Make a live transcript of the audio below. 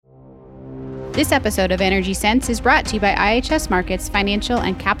This episode of Energy Sense is brought to you by IHS Markit's Financial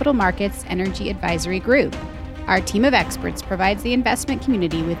and Capital Markets Energy Advisory Group. Our team of experts provides the investment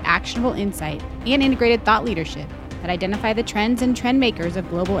community with actionable insight and integrated thought leadership that identify the trends and trend makers of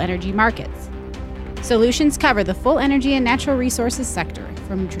global energy markets. Solutions cover the full energy and natural resources sector,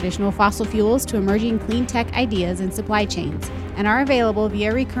 from traditional fossil fuels to emerging clean tech ideas and supply chains, and are available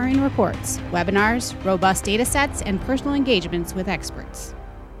via recurring reports, webinars, robust data sets, and personal engagements with experts.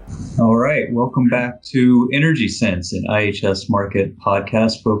 All right, welcome back to Energy Sense, an IHS Markit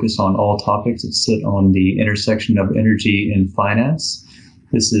podcast focused on all topics that sit on the intersection of energy and finance.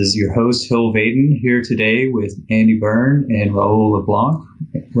 This is your host, Hill Vaden, here today with Andy Byrne and Raul LeBlanc.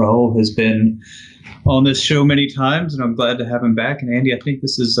 Raul has been on this show many times, and I'm glad to have him back. And Andy, I think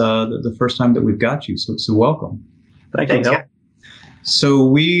this is the first time that we've got you, so welcome. Thank you. So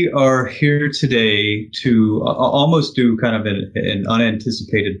we are here today to almost do kind of an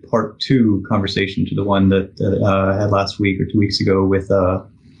unanticipated part two conversation to the one that I had last week or 2 weeks ago with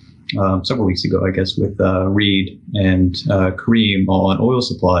several weeks ago, I guess, with Reed and Kareem on oil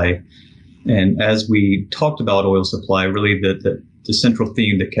supply. And as we talked about oil supply, really the central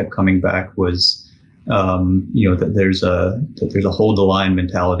theme that kept coming back was that there's a hold the line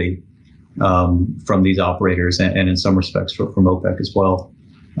mentality from these operators, and in some respects from OPEC as well,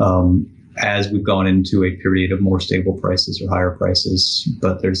 as we've gone into a period of more stable prices or higher prices.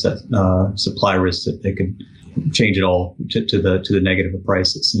 But there's that supply risk that they could change it all to the negative of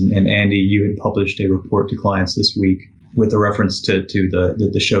prices. And Andy, you had published a report to clients this week with a reference to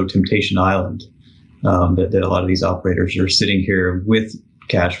the show Temptation Island, that a lot of these operators are sitting here with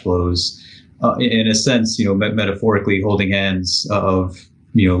cash flows, in a sense, metaphorically holding hands of,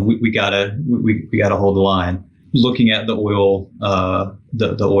 we gotta hold the line. Looking at the oil,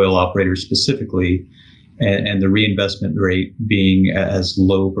 the oil operators specifically, and the reinvestment rate being as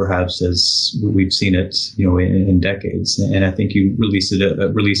low perhaps as we've seen it, in decades. And I think you released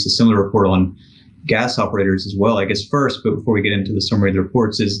a similar report on gas operators as well. I guess first, but before we get into the summary of the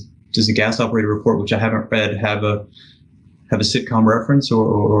reports, does the gas operator report, which I haven't read, have a sitcom reference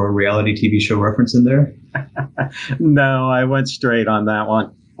or a reality TV show reference in there? No, I went straight on that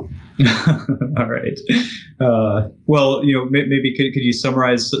one. All right. Maybe could you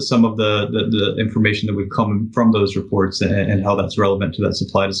summarize some of the information that we've come from those reports and how that's relevant to that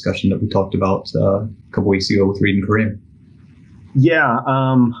supply discussion that we talked about a couple weeks ago with Reed and Kareem? Yeah,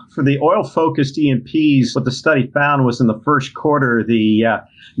 for the oil-focused E&Ps, what the study found was in the first quarter, the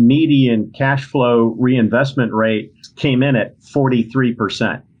median cash flow reinvestment rate came in at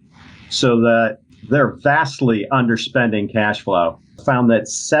 43%. So that they're vastly underspending cash flow. Found that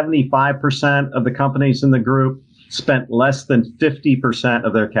 75% of the companies in the group spent less than 50%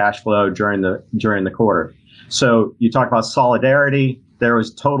 of their cash flow during the quarter. So you talk about solidarity. There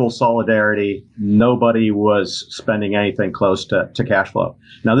was total solidarity. Nobody was spending anything close to cash flow.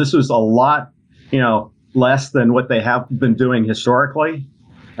 Now, this was a lot, less than what they have been doing historically.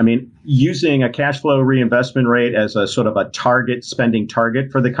 I mean, using a cash flow reinvestment rate as a sort of a spending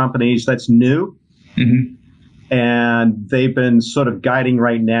target for the companies, that's new. Mm-hmm. And they've been sort of guiding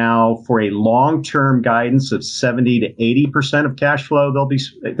right now for a long-term guidance of 70 to 80% of cash flow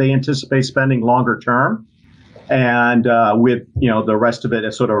they anticipate spending longer term. And with, the rest of it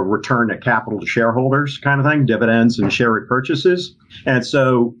as sort of return of capital to shareholders kind of thing, dividends and share repurchases. And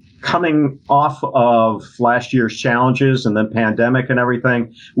so coming off of last year's challenges and then pandemic and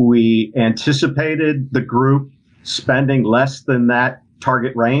everything, we anticipated the group spending less than that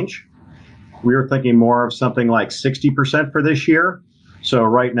target range. We were thinking more of something like 60% for this year. So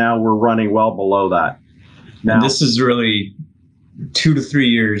right now we're running well below that. Now, and this is really 2 to 3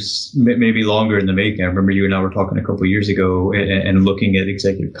 years, maybe longer in the making. I remember you and I were talking a couple of years ago and looking at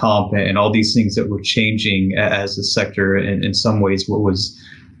executive comp and all these things that were changing as a sector, and in some ways what was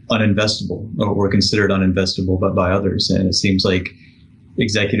uninvestable or considered uninvestable by others. And it seems like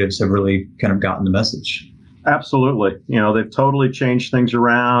executives have really kind of gotten the message. Absolutely. They've totally changed things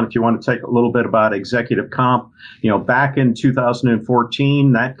around. If you want to take a little bit about executive comp, back in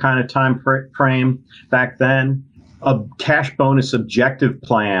 2014, that kind of time frame, back then, cash bonus objective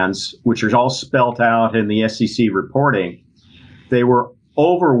plans, which are all spelt out in the SEC reporting, they were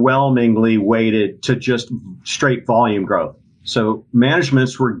overwhelmingly weighted to just straight volume growth. So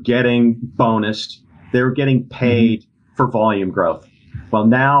managements were getting bonused. They were getting paid for volume growth. Well,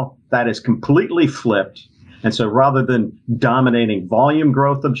 now that is completely flipped. And so rather than dominating volume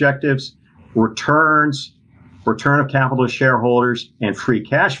growth objectives, return of capital to shareholders and free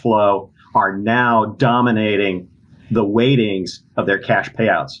cash flow are now dominating the weightings of their cash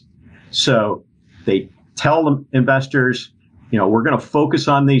payouts. So they tell the investors, we're going to focus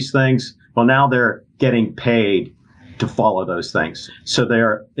on these things. Well, now they're getting paid to follow those things. So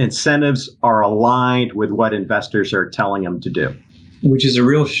their incentives are aligned with what investors are telling them to do. Which is a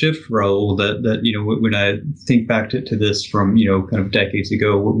real shift, Raul, that when I think back to this from, kind of decades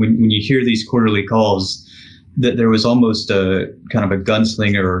ago, when you hear these quarterly calls, that there was almost a kind of a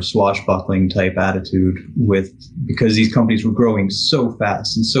gunslinger or swashbuckling type attitude because these companies were growing so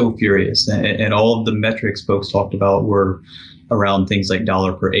fast and so furious, and all of the metrics folks talked about were around things like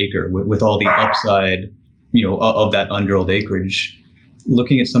dollar per acre with all the upside, of that undrilled acreage.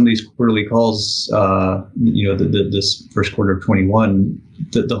 Looking at some of these quarterly calls, this first quarter of 21,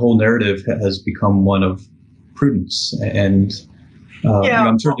 the whole narrative has become one of prudence, and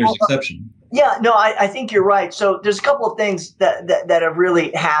I'm sure there's exception. Yeah, no, I think you're right. So there's a couple of things that have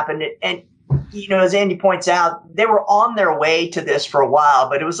really happened. And, as Andy points out, they were on their way to this for a while,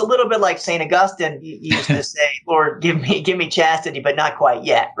 but it was a little bit like St. Augustine used to say, Lord, give me chastity, but not quite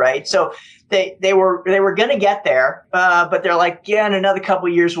yet, right? So they were going to get there, but they're like, yeah, in another couple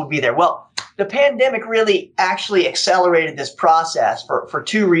of years we'll be there. Well, the pandemic really actually accelerated this process for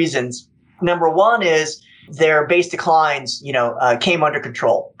two reasons. Number one is their base declines, came under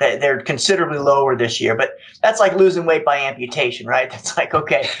control. They're considerably lower this year, but that's like losing weight by amputation, right? That's like,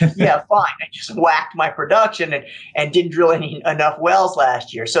 okay, yeah, fine. I just whacked my production and didn't drill enough wells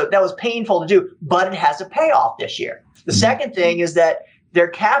last year. So that was painful to do, but it has a payoff this year. The second thing is that their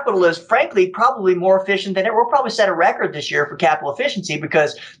capital is, frankly, probably more efficient than ever. We'll probably set a record this year for capital efficiency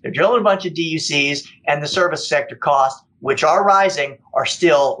because they're drilling a bunch of DUCs, and the service sector costs, which are rising, are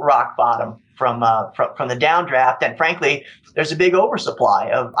still rock bottom from the downdraft. And frankly, there's a big oversupply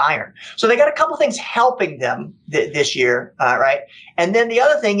of iron. So they got a couple things helping them this year, right? And then the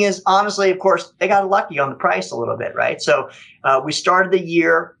other thing is, honestly, of course, they got lucky on the price a little bit, right? So we started the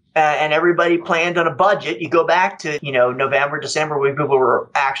year and everybody planned on a budget. You go back to, November, December, when people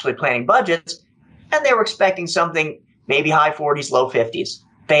were actually planning budgets, and they were expecting something maybe high 40s, low 50s.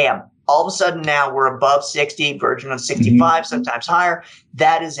 Bam. All of a sudden now we're above 60, verging on 65, sometimes higher.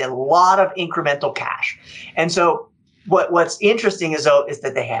 That is a lot of incremental cash. And so what's interesting is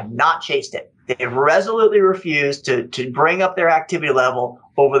that they have not chased it. They've resolutely refused to bring up their activity level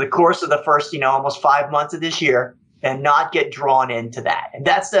over the course of the first, almost 5 months of this year and not get drawn into that. And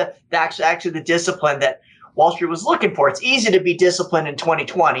that's actually the discipline that Wall Street was looking for. It's easy to be disciplined in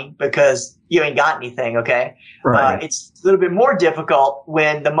 2020 because you ain't got anything, okay? Right. It's a little bit more difficult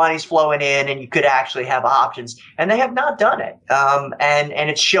when the money's flowing in and you could actually have options. And they have not done it. And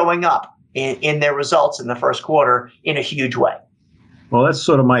it's showing up in their results in the first quarter in a huge way. Well, that's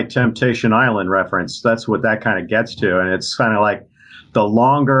sort of my Temptation Island reference. That's what that kind of gets to. And it's kind of like the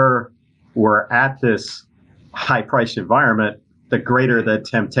longer we're at this high price environment, the greater the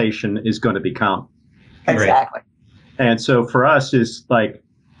temptation is going to become. Exactly. And so for us, is like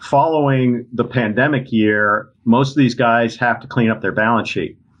following the pandemic year, most of these guys have to clean up their balance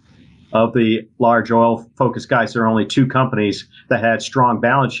sheet. Of the large oil focused guys, there are only two companies that had strong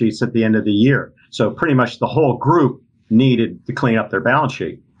balance sheets at the end of the year. So pretty much the whole group needed to clean up their balance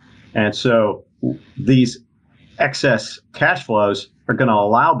sheet. And so these excess cash flows are going to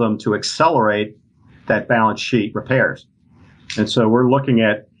allow them to accelerate that balance sheet repairs. And so we're looking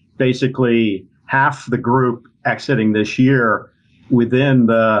at basically half the group exiting this year within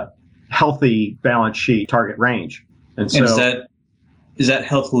the healthy balance sheet target range. And so is that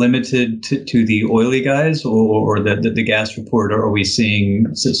health limited to the oily guys or the gas report? Or are we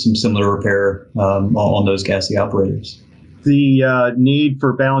seeing some similar repair on those gassy operators? The need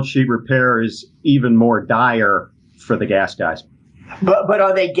for balance sheet repair is even more dire for the gas guys. But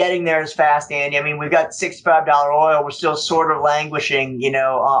are they getting there as fast, Andy? I mean, we've got $65 oil. We're still sort of languishing,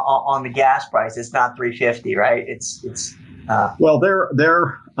 on the gas price. It's not $3.50, right? Well,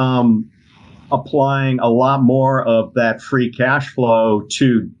 they're applying a lot more of that free cash flow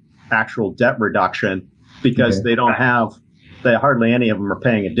to actual debt reduction because they hardly any of them are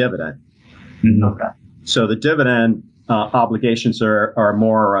paying a dividend. Mm-hmm. Okay. So the dividend obligations are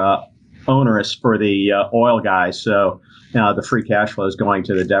more onerous for the oil guys. So the free cash flow is going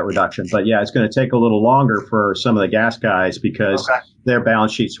to the debt reduction. But yeah, it's going to take a little longer for some of the gas guys because their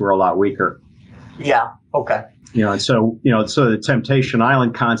balance sheets were a lot weaker. Yeah. Okay. And so the Temptation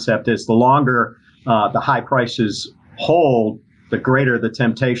Island concept is the longer the high prices hold, the greater the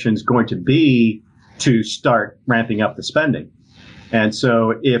temptation is going to be to start ramping up the spending. And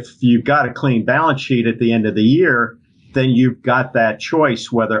so if you've got a clean balance sheet at the end of the year, then you've got that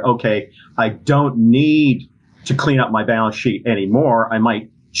choice whether, I don't need to clean up my balance sheet anymore. I might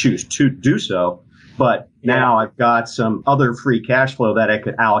choose to do so, but now I've got some other free cash flow that I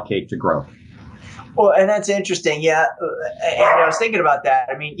could allocate to growth. Well, and that's interesting. Yeah. And I was thinking about that.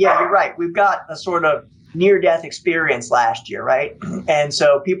 I mean, yeah, you're right. We've got a sort of near-death experience last year, right? And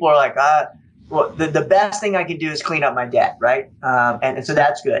so people are like, well, the best thing I can do is clean up my debt, right? And so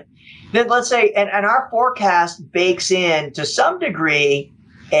that's good. Then let's say, and our forecast bakes in to some degree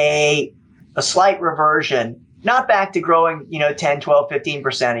a slight reversion, not back to growing, 10, 12,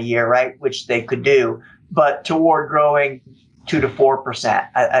 15% a year, right? Which they could do, but toward growing 2 to 4%,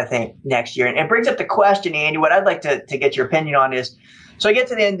 I think, next year. And it brings up the question, Andy, what I'd like to get your opinion on is, so I get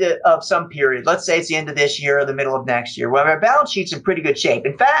to the end of some period, let's say it's the end of this year or the middle of next year, where my balance sheet's in pretty good shape.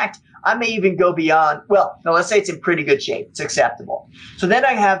 In fact, I may even go beyond, let's say it's in pretty good shape. It's acceptable. So then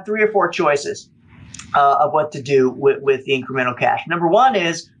I have 3 or 4 choices of what to do with the incremental cash. Number one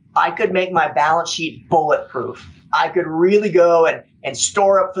is I could make my balance sheet bulletproof. I could really go and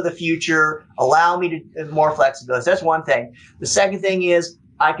store up for the future, allow me to more flexibility. That's one thing. The second thing is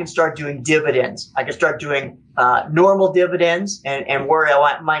I can start doing dividends. I can start doing normal dividends and where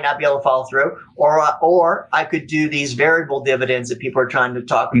I might not be able to follow through, or I could do these variable dividends that people are trying to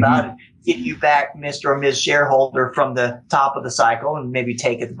talk about and get you back, Mr. or Ms. Shareholder, from the top of the cycle and maybe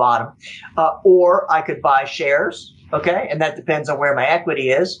take at the bottom. Or I could buy shares, okay, and that depends on where my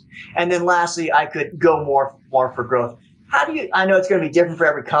equity is. And then lastly, I could go more for growth. I know it's going to be different for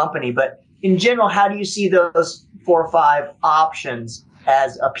every company, but in general, how do you see those 4 or 5 options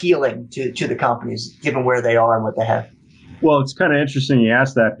as appealing to the companies, given where they are and what they have? Well, it's kind of interesting you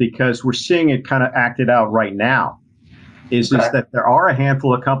ask that, because we're seeing it kind of acted out right now. Is that there are a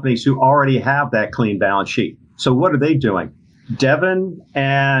handful of companies who already have that clean balance sheet. So what are they doing? Devon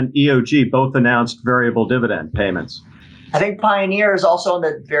and EOG both announced variable dividend payments. I think Pioneer is also on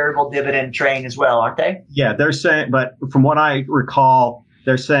the variable dividend train as well, aren't they? Yeah, they're saying, but from what I recall,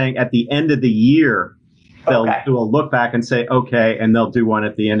 they're saying at the end of the year, they'll do a look back and say, okay, and they'll do one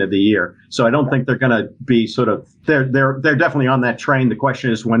at the end of the year. So I don't think they're going to be they're definitely on that train. The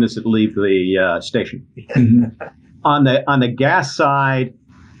question is, when does it leave the station? On the gas side,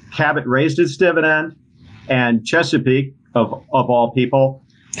 Cabot raised its dividend, and Chesapeake, of all people,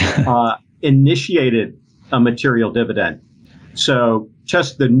 initiated a material dividend. So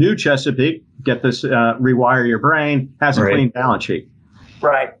the new Chesapeake, get this, rewire your brain, has a clean balance sheet.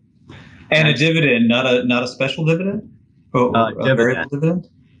 Right. And a dividend, not a special dividend? A variable dividend?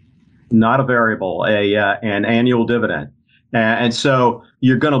 Not a variable, an annual dividend. And so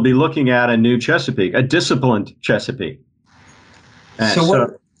you're going to be looking at a new Chesapeake, a disciplined Chesapeake.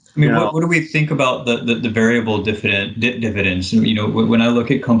 What do we think about the variable dividends? When I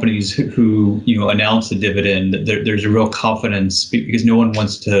look at companies who announce a dividend, there's a real confidence because no one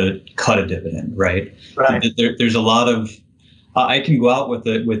wants to cut a dividend, right? Right. There's a lot of I can go out with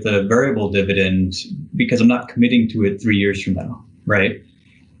a variable dividend because I'm not committing to it 3 years from now, right?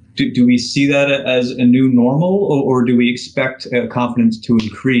 Do we see that as a new normal, or do we expect confidence to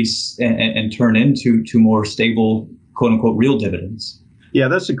increase and turn into more stable, quote unquote, real dividends? Yeah,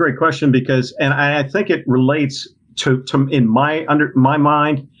 that's a great question, because, and I think it relates to in my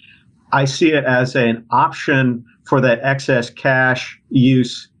mind, I see it as an option for that excess cash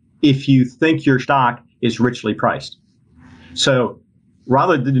use if you think your stock is richly priced. So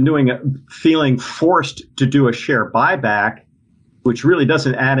rather than feeling forced to do a share buyback, which really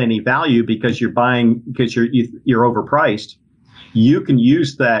doesn't add any value because you're overpriced, you can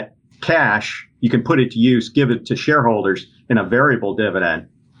use that cash, you can put it to use, give it to shareholders in a variable dividend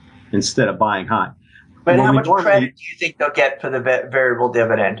instead of buying high. But how much credit do you think they'll get for the variable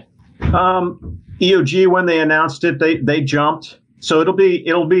dividend? EOG, when they announced it, they jumped. So it'll be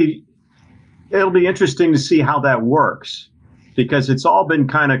interesting to see how that works, because it's all been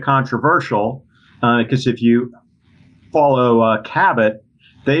kind of controversial. Because if you follow Cabot,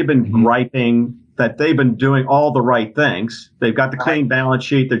 they've been griping that they've been doing all the right things. They've got the clean balance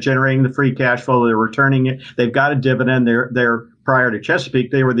sheet. They're generating the free cash flow. They're returning it. They've got a dividend. They're prior to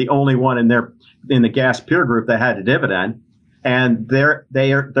Chesapeake, they were the only one in the gas peer group that had a dividend, and their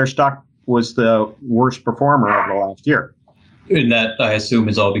stock was the worst performer of the last year. And that, I assume,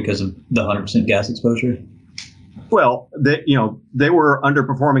 is all because of the 100% gas exposure. Well, they were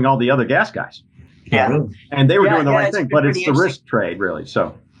underperforming all the other gas guys. Yeah, and they were doing the right thing, but it's the risk trade, really.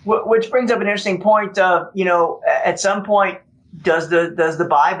 So, which brings up an interesting point of, at some point, does the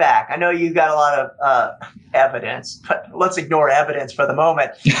buyback? I know you got a lot of evidence, but let's ignore evidence for the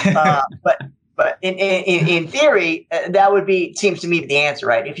moment. But in theory, that seems to me the answer,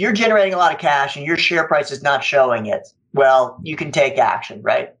 right? If you're generating a lot of cash and your share price is not showing it, well, you can take action,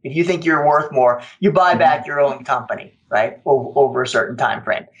 right? If you think you're worth more, you buy back your own company, right, over a certain time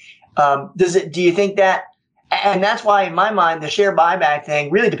frame. Do you think that And that's why, in my mind, the share buyback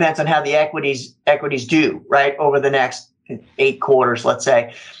thing really depends on how the equities do, right, over the next 8 quarters, let's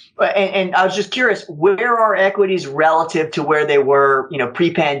say. And I was just curious, where are equities relative to where they were,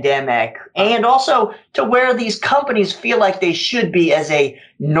 pre-pandemic, and also to where these companies feel like they should be as a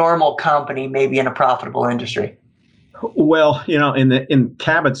normal company, maybe in a profitable industry? Well, in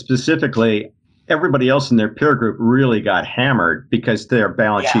Cabot specifically, everybody else in their peer group really got hammered because their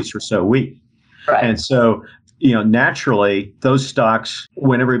balance sheets were so weak. Right. And so, naturally, those stocks,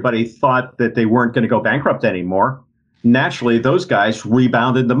 when everybody thought that they weren't going to go bankrupt anymore, naturally, those guys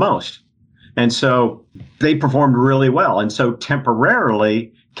rebounded the most. And so they performed really well. And so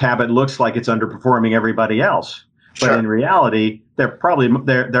temporarily, Cabot looks like it's underperforming everybody else. But Sure. in reality,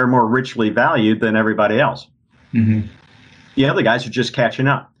 they're more richly valued than everybody else. Mm-hmm. The other guys are just catching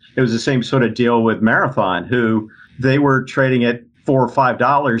up. It was the same sort of deal with Marathon, who they were trading at $4 or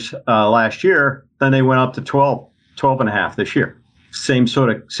 $5 last year. Then they went up to 12 and a half this year. Same sort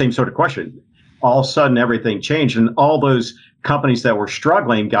of question. All of a sudden, everything changed, and all those companies that were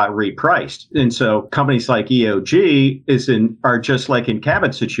struggling got repriced. And so companies like EOG are just like in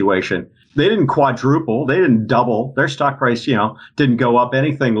Cabot's situation. They didn't quadruple, they didn't double. Their stock price, didn't go up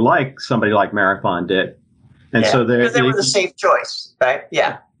anything like somebody like Marathon did. And so they were the safe choice, right?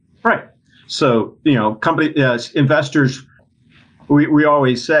 Yeah. Right. So, investors, we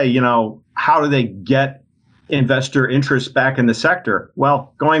always say, how do they get investor interest back in the sector?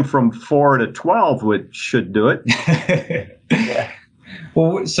 Well, going from 4 to 12 should do it. Yeah.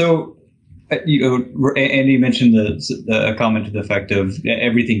 Well, so Andy mentioned the comment to the effect of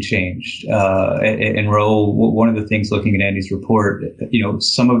everything changed. And Raul, one of the things looking at Andy's report,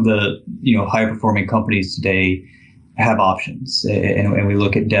 some of the high performing companies today have options, and we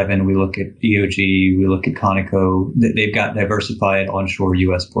look at Devon, we look at EOG, we look at Conoco. They've got diversified onshore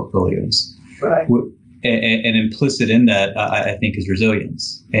U.S. portfolios. Right. And implicit in that, I think, is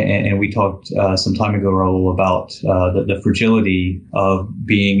resilience. And we talked some time ago, Raul, about the fragility of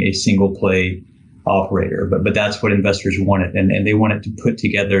being a single play operator. But that's what investors wanted. And they wanted to put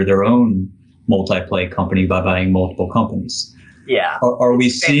together their own multi-play company by buying multiple companies. Yeah. Are we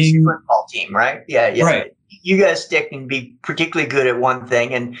seeing football team, right? Yeah. Right. You guys stick and be particularly good at one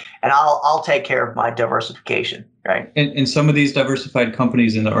thing, and I'll take care of my diversification, right? And some of these diversified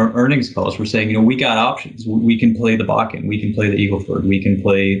companies in the earnings calls were saying, we got options. We can play the Bakken, we can play the Eagle Ford, we can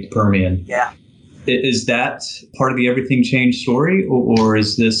play the Permian. Yeah. Is that part of the everything changed story, or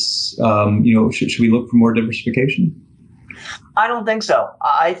is this, should we look for more diversification? I don't think so.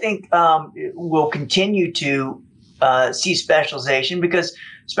 I think we'll continue to see specialization because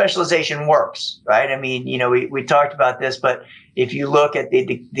specialization works, right? I mean, we talked about this, but if you look at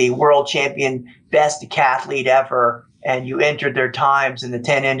the world champion best decathlete ever, and you entered their times in the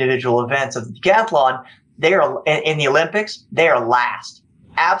 10 individual events of the decathlon, they are in the Olympics. They are last,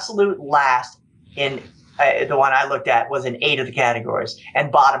 absolute last in the one I looked at was in 8 of the categories,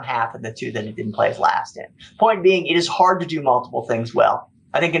 and bottom half in the 2 that it didn't place last in. Point being, it is hard to do multiple things well.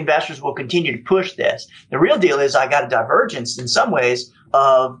 I think investors will continue to push this. The real deal is I got a divergence in some ways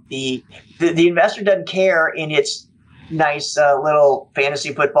of the investor doesn't care in its nice little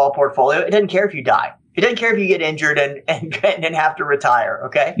fantasy football portfolio. It doesn't care if you die. It doesn't care if you get injured and have to retire.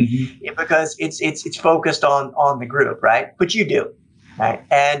 Okay, because it's focused on the group, right? But you do. Right.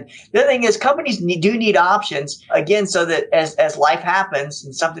 And the other thing is companies do need options, again, so that as life happens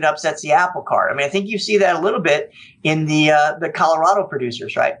and something upsets the apple cart. I mean, I think you see that a little bit in the Colorado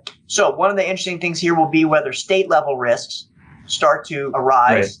producers, right? So one of the interesting things here will be whether state level risks start to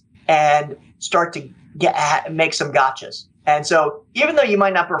arise and start to make some gotchas. And so even though you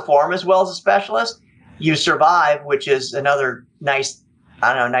might not perform as well as a specialist, you survive, which is another nice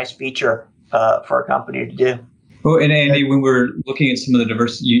feature for a company to do. Well, and Andy, when we're looking at some of the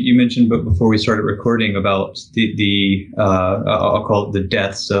diversity, you mentioned, but before we started recording, about the I'll call it the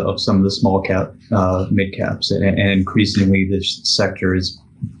deaths of some of the small cap, mid caps, and increasingly this sector is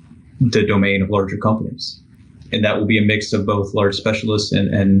the domain of larger companies, and that will be a mix of both large specialists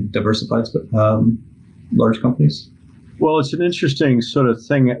and diversified large companies. Well, it's an interesting sort of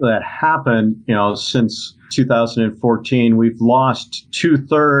thing that happened, since 2014. We've lost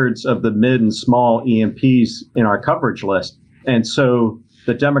 2/3 of the mid and small E&Ps in our coverage list. And so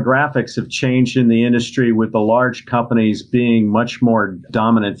the demographics have changed in the industry, with the large companies being much more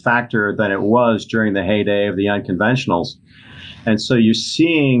dominant factor than it was during the heyday of the unconventionals. And so you're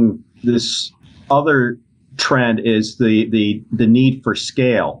seeing this other trend is the need for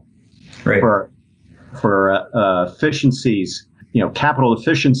scale, right, for efficiencies. capital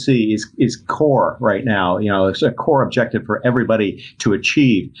efficiency is core right now. It's a core objective for everybody to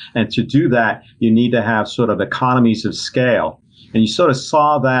achieve. And to do that, you need to have sort of economies of scale. And you sort of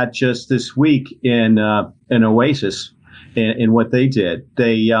saw that just this week in Oasis in what they did.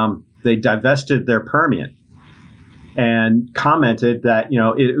 They divested their Permian and commented that,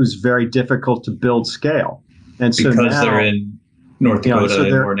 it was very difficult to build scale. And so because now, they're in North Dakota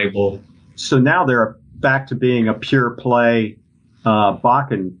and weren't able. So now they're back to being a pure play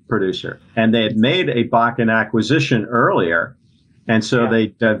Bakken producer. And they had made a Bakken acquisition earlier. And so they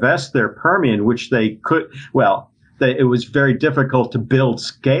divest their Permian, which they could, it was very difficult to build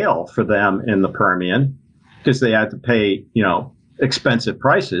scale for them in the Permian because they had to pay, expensive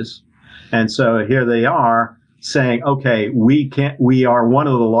prices. And so here they are saying, okay, we are one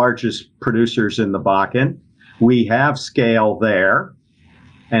of the largest producers in the Bakken. We have scale there,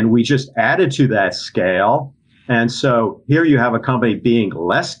 and we just added to that scale. And so here you have a company being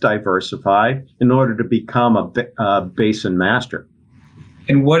less diversified in order to become a basin master.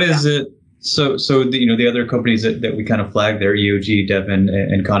 And what is it? So the other companies that we kind of flagged there, EOG, Devon,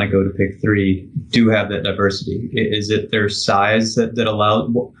 and Conoco, to pick three, do have that diversity. Is it their size that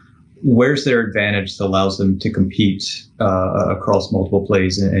allows? Where's their advantage that allows them to compete across multiple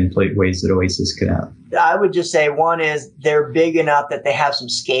plays and play ways that Oasis can have? I would just say one is they're big enough that they have some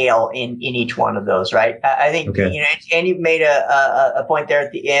scale in each one of those, right? I think, and you made a point there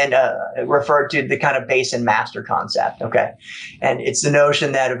at the end, referred to the kind of basin master concept, okay? And it's the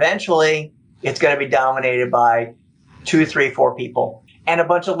notion that eventually it's going to be dominated by 2, 3, 4 people. And a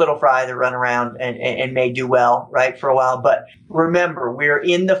bunch of little fry that run around and may do well, right, for a while. But remember, we're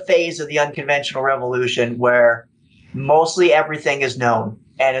in the phase of the unconventional revolution where mostly everything is known.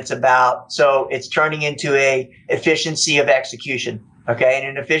 And it's turning into a efficiency of execution, okay?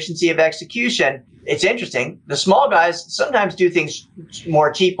 And in efficiency of execution, it's interesting. The small guys sometimes do things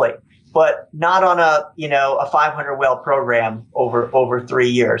more cheaply, but not on a 500 well program over 3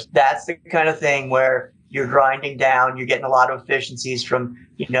 years. That's the kind of thing where you're grinding down. You're getting a lot of efficiencies from,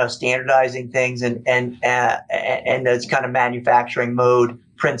 standardizing things and those kind of manufacturing mode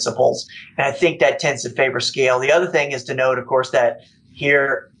principles. And I think that tends to favor scale. The other thing is to note, of course, that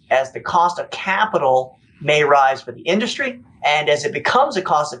here, as the cost of capital may rise for the industry, and as it becomes a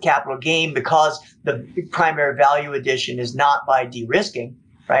cost of capital game, because the primary value addition is not by de-risking,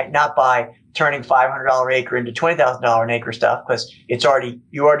 right? Not by turning $500 acre into $20,000 an acre stuff, because you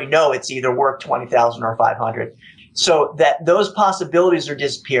already know it's either worth $20,000 or $500. So that those possibilities are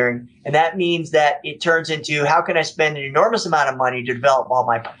disappearing, and that means that it turns into, how can I spend an enormous amount of money to develop all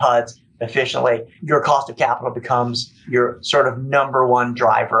my PUDs efficiently? Your cost of capital becomes your sort of number one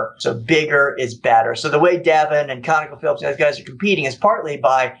driver. So bigger is better. So the way Devon and ConocoPhillips and those guys are competing is partly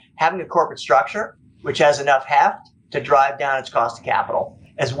by having a corporate structure which has enough heft to drive down its cost of capital,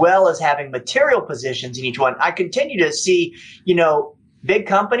 as well as having material positions in each one. I continue to see, big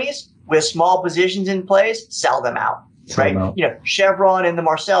companies with small positions in place, sell them out, right? Chevron in the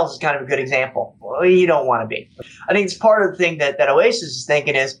Marcellus is kind of a good example. Well, you don't want to be. I think it's part of the thing that Oasis is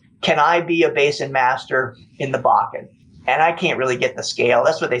thinking is, can I be a basin master in the Bakken? And I can't really get the scale.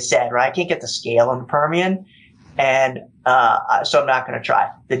 That's what they said, right? I can't get the scale in the Permian. And so I'm not going to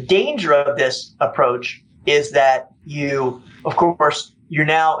try. The danger of this approach is that of course, you're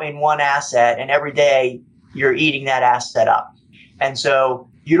now in one asset, and every day you're eating that asset up. And so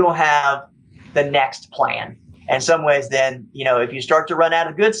you don't have the next plan. And in some ways, then, if you start to run out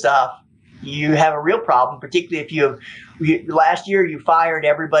of good stuff, you have a real problem, particularly if last year you fired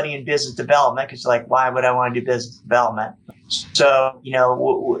everybody in business development, because why would I want to do business development? So,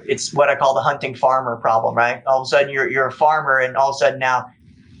 it's what I call the hunting farmer problem, right? All of a sudden you're a farmer, and all of a sudden now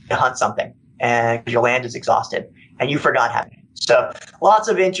you hunt something and your land is exhausted and you forgot how to. So lots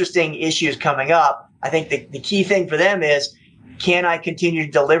of interesting issues coming up. I think the key thing for them is, can I continue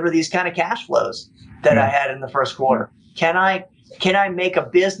to deliver these kind of cash flows that I had in the first quarter? Can I make a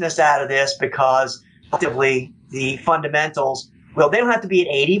business out of this? Because effectively the fundamentals, they don't have to be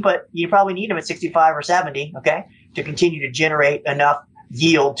at 80, but you probably need them at 65 or 70, okay, to continue to generate enough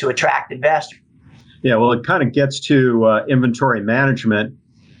yield to attract investors. Yeah, well, it kind of gets to inventory management,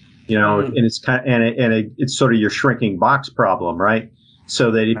 and it's sort of your shrinking box problem, right?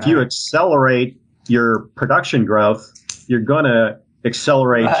 So that if you accelerate your production growth, you're going to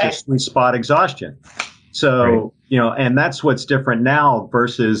accelerate your sweet spot exhaustion. So, and that's what's different now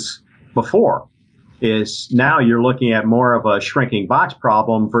versus before, is now you're looking at more of a shrinking box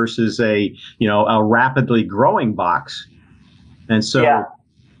problem versus a rapidly growing box. And so,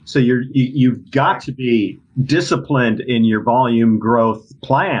 you've got to be disciplined in your volume growth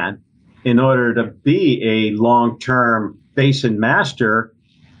plan in order to be a long-term basin master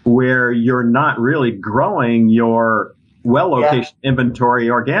where you're not really growing your well location inventory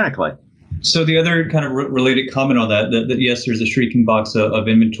organically. So the other kind of related comment on that yes, there's a shrieking box of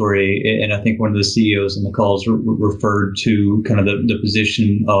inventory, and I think one of the CEOs in the calls referred to kind of the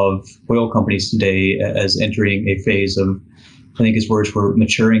position of oil companies today as entering a phase of, I think his words were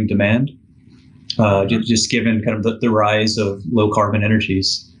maturing demand, just given kind of the rise of low carbon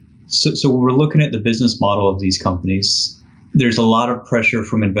energies. So when we're looking at the business model of these companies, there's a lot of pressure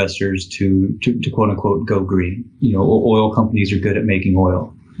from investors to quote unquote go green. Oil companies are good at making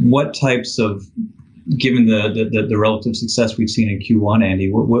oil. What types of, given the relative success we've seen in Q1,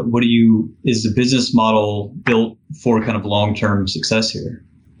 Andy, is the business model built for kind of long-term success here?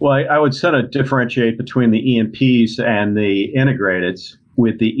 Well, I would sort of differentiate between the E&Ps and the integrateds,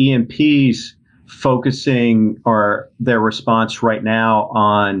 with the E&Ps focusing their response right now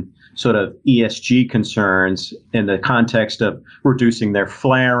on sort of ESG concerns in the context of reducing their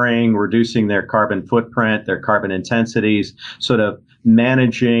flaring, reducing their carbon footprint, their carbon intensities, sort of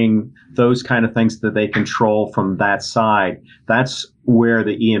managing those kind of things that they control from that side. That's where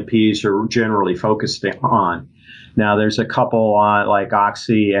the E&Ps are generally focused on. Now, there's a couple like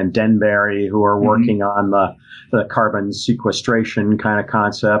Oxy and Denbury who are working on the carbon sequestration kind of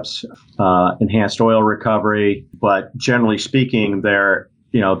concepts, enhanced oil recovery. But generally speaking,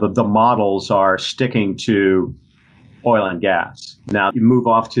 the models are sticking to oil and gas. Now, you move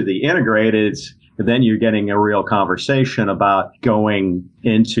off to the integrateds, then you're getting a real conversation about going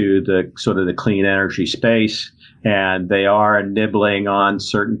into the sort of the clean energy space, and they are nibbling on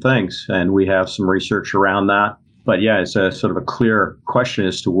certain things, and we have some research around that. But yeah, it's a sort of a clear question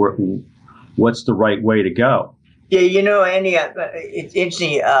as to what's the right way to go. Yeah, Andy, it's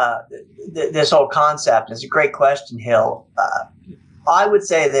interesting, this whole concept. It's a great question, Hill. I would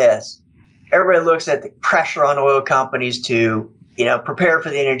say this. Everybody looks at the pressure on oil companies to prepare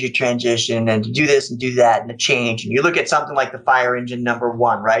for the energy transition and to do this and do that and the change. And you look at something like the fire engine number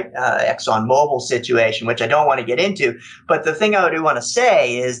one, right? ExxonMobil situation, which I don't want to get into. But the thing I do want to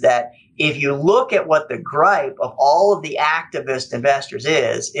say is that if you look at what the gripe of all of the activist investors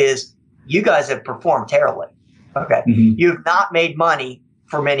is you guys have performed terribly. Okay. Mm-hmm. You've not made money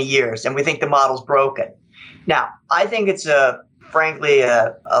for many years, and we think the model's broken. Now, I think it's frankly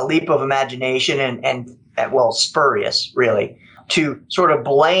a leap of imagination and spurious, really, to sort of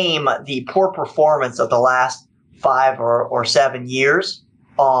blame the poor performance of the last 5 or 7 years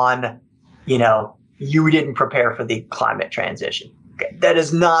on, you didn't prepare for the climate transition. Okay. That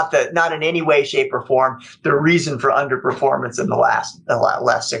is not in any way, shape, or form the reason for underperformance in the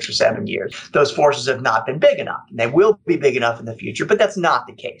last 6 or 7 years. Those forces have not been big enough, and they will be big enough in the future, but that's not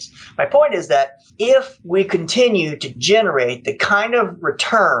the case. My point is that if we continue to generate the kind of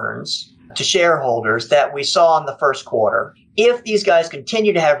returns to shareholders that we saw in the first quarter, if these guys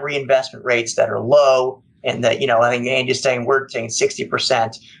continue to have reinvestment rates that are low, and that, I think Andy's saying we're saying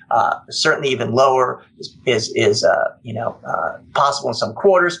 60%, certainly even lower is possible in some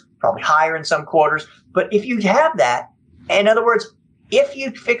quarters, probably higher in some quarters. But if you have that, in other words, if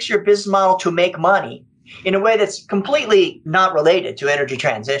you fix your business model to make money in a way that's completely not related to energy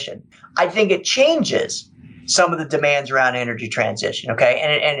transition, I think it changes some of the demands around energy transition, okay,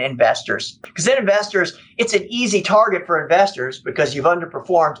 and investors. Because then investors, it's an easy target for investors because you've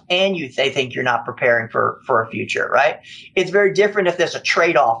underperformed and they think you're not preparing for a future, right? It's very different if there's a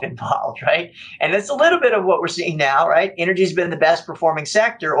trade-off involved, right? And it's a little bit of what we're seeing now, right? Energy's been the best performing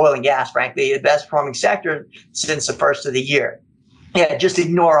sector, oil and gas, frankly, the best performing sector since the first of the year. Yeah, just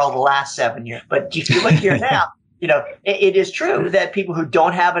ignore all the last 7 years. But if you look here now, it is true that people who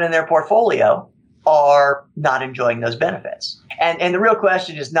don't have it in their portfolio are not enjoying those benefits. And the real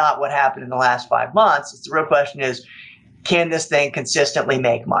question is not what happened in the last 5 months. It's the real question is, can this thing consistently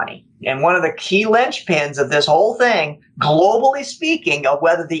make money? And one of the key linchpins of this whole thing, globally speaking, of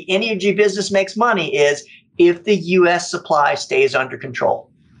whether the energy business makes money is if the U.S. supply stays under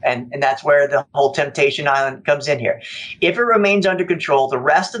control. And that's where the whole temptation island comes in here. If it remains under control, the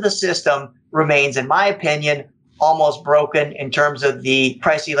rest of the system remains, in my opinion, almost broken in terms of the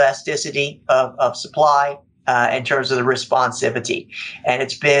price elasticity of supply, in terms of the responsivity. And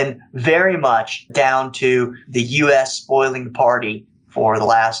it's been very much down to the U.S. spoiling the party for the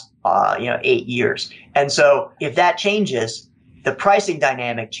last 8 years. And so if that changes, the pricing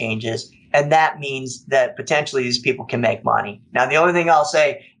dynamic changes, and that means that potentially these people can make money. Now, the only thing I'll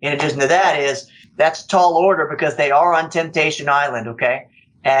say in addition to that is that's a tall order because they are on Temptation Island, okay?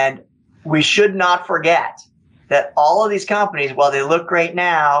 And we should not forget that all of these companies, while they look great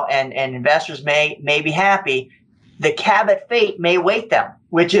now and investors may be happy, the Cabot fate may await them,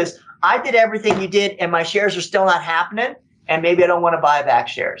 which is I did everything you did and my shares are still not happening, and maybe I don't want to buy back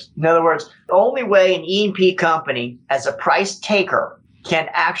shares. In other words, the only way an E&P company as a price taker can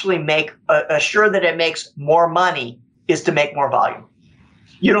actually make assure that it makes more money is to make more volume.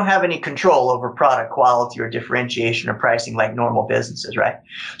 You don't have any control over product quality or differentiation or pricing like normal businesses, right?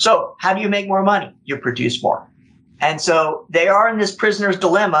 So how do you make more money? You produce more. And so they are in this prisoner's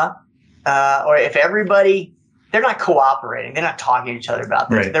dilemma, or if everybody, they're not cooperating, they're not talking to each other about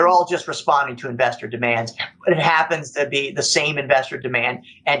this. Right. They're all just responding to investor demands, but it happens to be the same investor demand,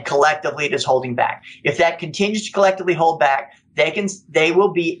 and collectively it is holding back. If that continues to collectively hold back, they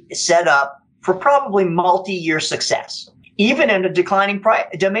will be set up for probably multi-year success. Even in a declining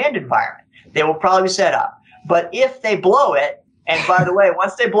demand environment, they will probably be set up. But if they blow it, and by the way,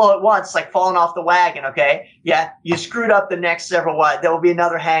 once they blow it once, like falling off the wagon, okay? Yeah, you screwed up the next several while. There will be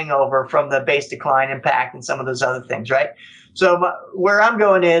another hangover from the base decline impact and some of those other things, right? So where I'm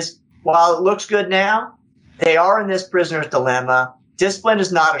going is, while it looks good now, they are in this prisoner's dilemma. Discipline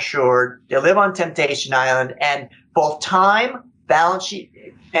is not assured. They live on Temptation Island, and both time, balance sheet,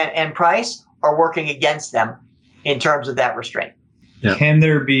 and price are working against them in terms of that restraint. Yeah. Can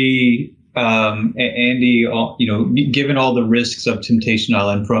there be, Andy, given all the risks of Temptation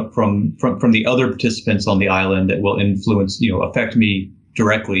Island from the other participants on the island that will influence, affect me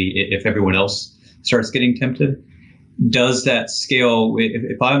directly if everyone else starts getting tempted? Does that scale,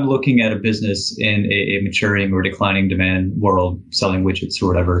 if I'm looking at a business in a maturing or declining demand world, selling widgets or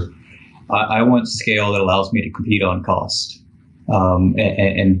whatever, I want scale that allows me to compete on cost.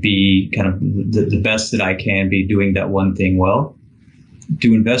 And be kind of the best that I can be doing that one thing well.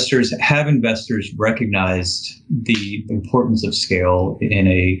 Have investors recognized the importance of scale in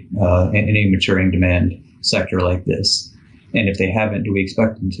a maturing demand sector like this? And if they haven't, do we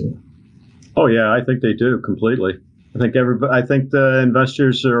expect them to? Oh yeah, I think they do completely. I think the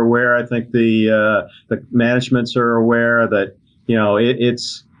investors are aware. I think the managements are aware that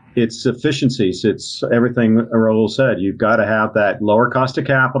it's efficiencies. It's everything Raul said. You've got to have that lower cost of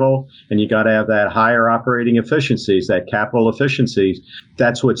capital, and you got to have that higher operating efficiencies, that capital efficiencies.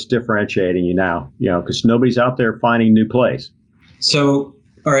 That's what's differentiating you now, because nobody's out there finding new plays. So,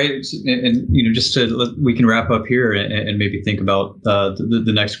 all right, and just we can wrap up here and maybe think about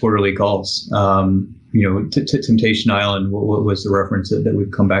the next quarterly calls. Temptation Island was the reference that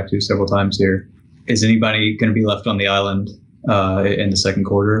we've come back to several times here. Is anybody going to be left on the island in the second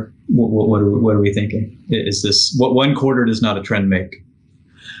quarter? What are we thinking? Is this what one quarter does not a trend make?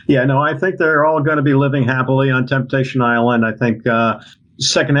 Yeah, no, I think they're all going to be living happily on Temptation Island. I think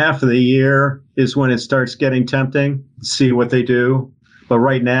second half of the year is when it starts getting tempting. See what they do. But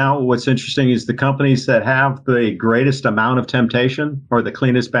right now, what's interesting is the companies that have the greatest amount of temptation or the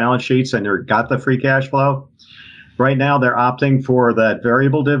cleanest balance sheets and they've got the free cash flow, right now they're opting for that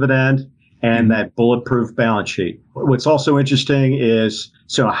variable dividend and that bulletproof balance sheet. What's also interesting is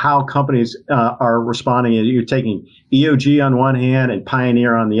how companies are responding. You're taking EOG on one hand and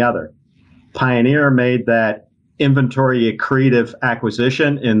Pioneer on the other. Pioneer made that inventory accretive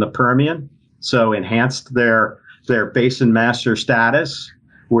acquisition in the Permian, so enhanced their basin master status,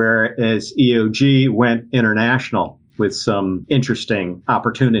 whereas EOG went international with some interesting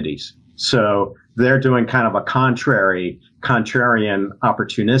opportunities. So they're doing kind of a contrarian,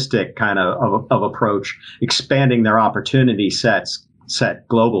 opportunistic kind of approach, expanding their opportunity set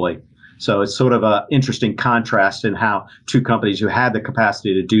globally. So it's sort of an interesting contrast in how two companies who had the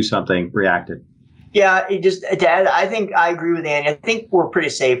capacity to do something reacted. Yeah, Dad, I think I agree with Andy. I think we're pretty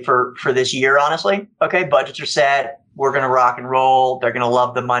safe for this year, honestly. Okay, budgets are set. We're going to rock and roll. They're going to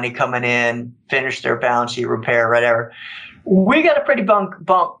love the money coming in, finish their balance sheet repair, whatever. We got a pretty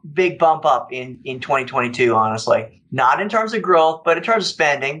big bump up in 2022, honestly. Not in terms of growth, but in terms of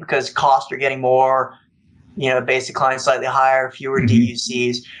spending, because costs are getting more, base decline slightly higher, fewer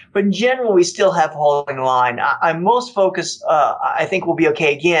DUCs. But in general, we still have holding the line. I'm most focused, I think we'll be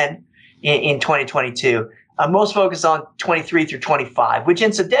okay again in 2022. I'm most focused on 23 through 25, which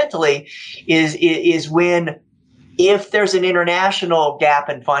incidentally is when, if there's an international gap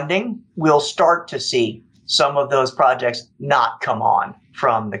in funding, we'll start to see some of those projects not come on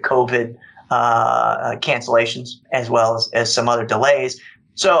from the COVID cancellations as well as some other delays.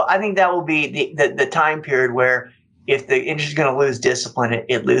 So I think that will be the time period where if the industry is going to lose discipline,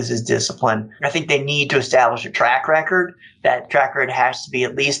 it loses discipline. I think they need to establish a track record. That track record has to be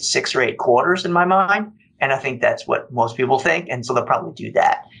at least 6 or 8 quarters in my mind. And I think that's what most people think. And so they'll probably do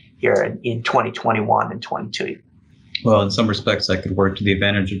that here in 2021 and 22. Well, in some respects, that could work to the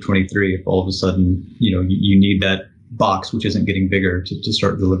advantage of 23 if all of a sudden, you need that box, which isn't getting bigger, to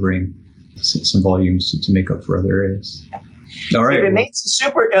start delivering some volumes to make up for other areas. All right. If it meets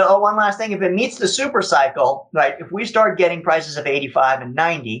the one last thing, if it meets the super cycle, right? If we start getting prices of 85 and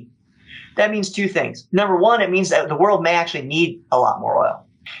 90, that means two things. Number one, it means that the world may actually need a lot more oil.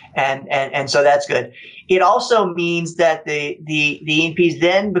 And so that's good. It also means that the E&Ps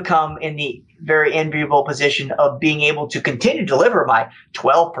then become in the very enviable position of being able to continue to deliver my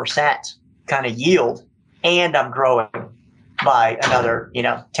 12% kind of yield, and I'm growing by another 10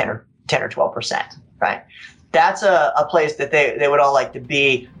 or 12%, right? That's a place that they would all like to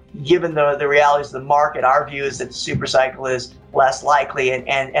be. Given the realities of the market, our view is that the super cycle is less likely, and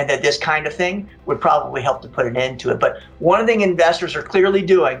that this kind of thing would probably help to put an end to it. But one thing investors are clearly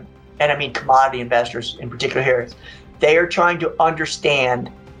doing, and I mean commodity investors in particular here, is they are trying to understand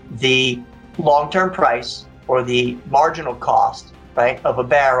the long-term price or the marginal cost, right, of a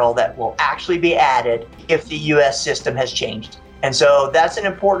barrel that will actually be added if the U.S. system has changed. And so that's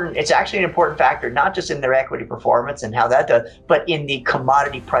it's actually an important factor, not just in their equity performance and how that does, but in the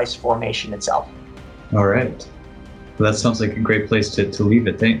commodity price formation itself. All right. Well, that sounds like a great place to leave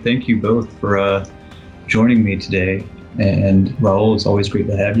it. Thank you both for joining me today. And Raul, it's always great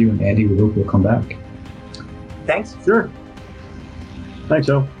to have you. And Andy, we hope you'll come back. Thanks. Sure. Thanks,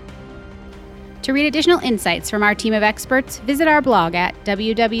 Joe. To read additional insights from our team of experts, visit our blog at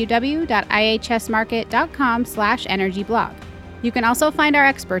www.ihsmarket.com/energyblog. You can also find our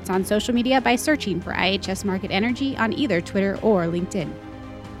experts on social media by searching for IHS Markit Energy on either Twitter or LinkedIn.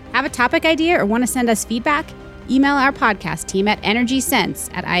 Have a topic idea or want to send us feedback? Email our podcast team at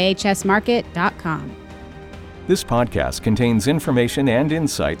energysense@ihsmarkit.com. This podcast contains information and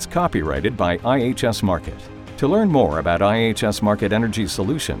insights copyrighted by IHS Markit. To learn more about IHS Markit Energy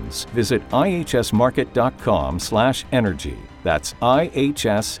Solutions, visit ihsmarkit.com/energy. That's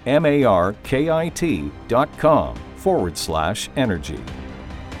ihsmarkit.com/energy.